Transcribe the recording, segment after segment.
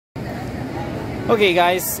Okay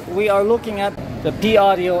guys, we are looking at the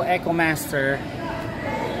P.Audio EchoMaster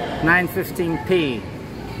 915P.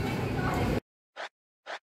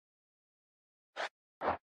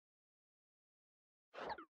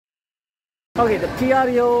 Okay, the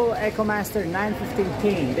P.Audio EchoMaster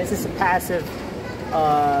 915P. This is a passive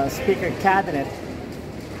speaker cabinet,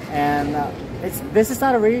 and this is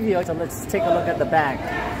not a review, so let's take a look at the back.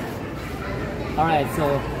 Alright,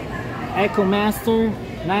 so EchoMaster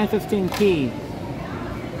 915P.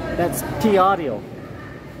 That's P.Audio.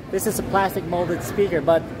 This is a plastic molded speaker,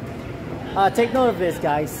 but take note of this,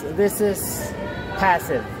 guys. This is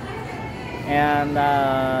passive, and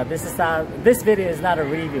this video is not a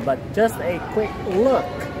review, but just a quick look.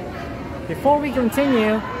 Before we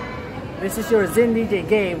continue, this is your Zen DJ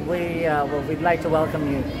Gabe. We'd like to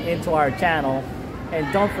welcome you into our channel,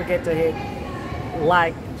 and don't forget to hit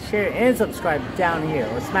like, share, and subscribe down here,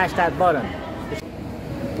 or smash that button.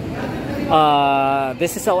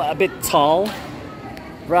 This is a bit tall,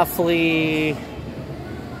 roughly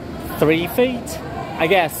 3 feet. I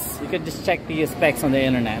guess you could just check the specs on the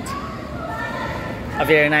internet. A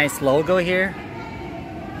very nice logo here.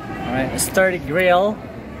 Alright, a sturdy grill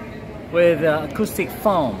with acoustic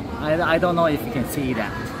foam. I don't know if you can see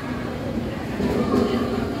that.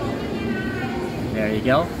 There you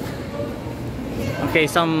go. Okay,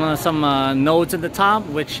 some nodes at the top,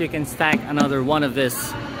 which you can stack another one of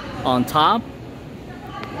this on top.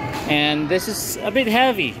 And this is a bit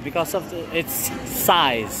heavy because of its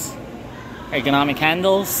size. Ergonomic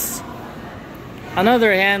handles.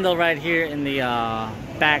 Another handle right here in the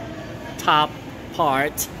back top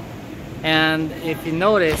part. And if you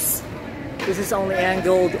notice, this is only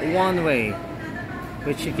angled one way,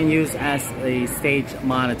 which you can use as a stage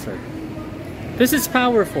monitor. This is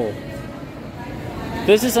powerful.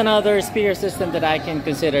 This is another speaker system that I can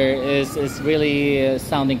consider is really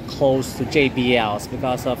sounding close to JBL's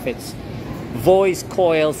because of its voice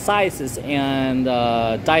coil sizes and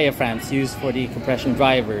diaphragms used for the compression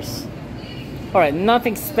drivers. Alright,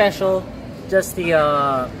 nothing special, just the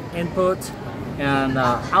input and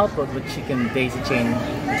output, which you can daisy chain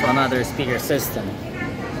to another speaker system.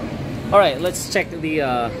 Alright, let's check the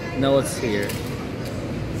notes here.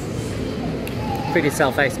 Pretty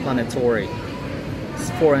self-explanatory. It's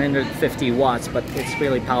 450 watts, but it's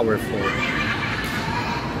really powerful.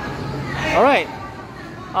 Alright,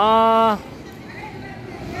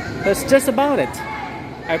 that's just about it.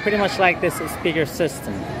 I pretty much like this speaker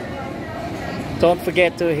system. Don't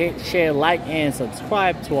forget to hit share, like, and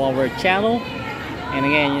subscribe to our channel. And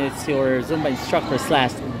again, it's your Zumba instructor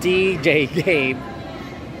 / DJ Gabe.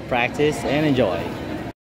 Practice and enjoy.